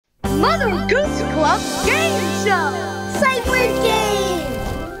Mother Goose Club Game Show! Sight word game!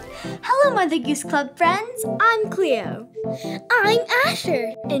 Hello, Mother Goose Club friends. I'm Cleo. I'm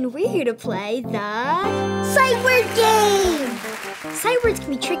Asher. And we're here to play the Sight word game! Sight words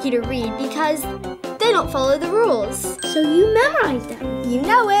can be tricky to read because they don't follow the rules. So you memorize them. You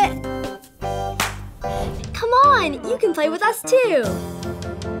know it. Come on, you can play with us too.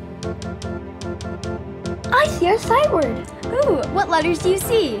 I see a sight word. Ooh, what letters do you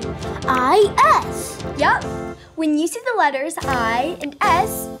see? I-S. Yup. When you see the letters I and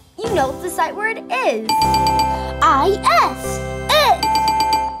S, you know what the sight word is. I-S.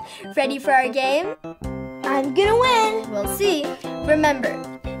 It. Ready for our game? I'm gonna win. We'll see. Remember,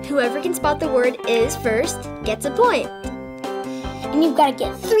 whoever can spot the word is first gets a point. And you've got to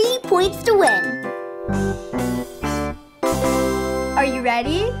get 3 points to win. Are you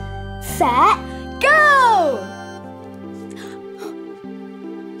ready? Set. Go!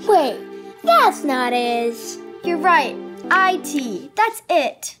 Wait, that's not is. You're right. IT. That's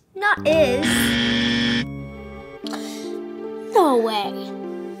it, not is. No way.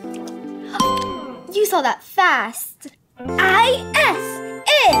 You saw that fast. I-S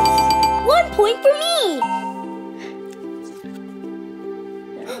is. 1 point for me.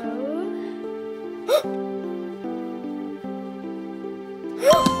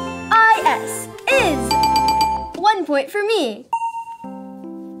 I-S is. 1 point for me.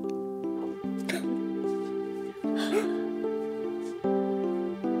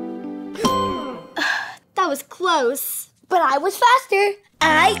 That was close. But I was faster.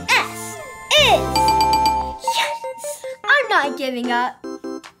 I-S is. Yes! I'm not giving up.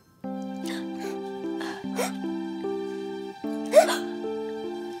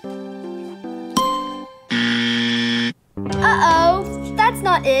 Uh-oh, that's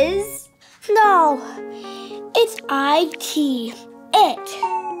not is. No, it's I-T. It.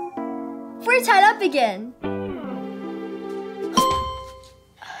 We're tied up again.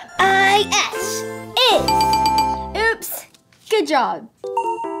 I-S is. Oops, good job.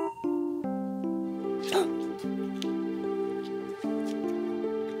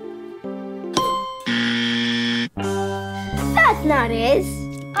 That's not is.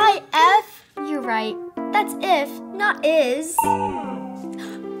 I-F, you're right. That's if, not is.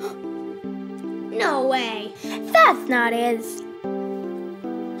 No way. That's not is.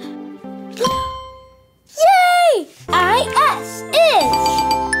 Yay! I-S is.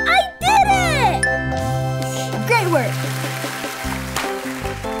 I did it! Great work.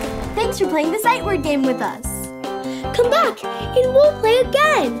 Thanks for playing the sight word game with us. Come back and we'll play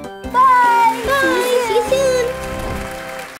again. Bye! Bye. See you soon.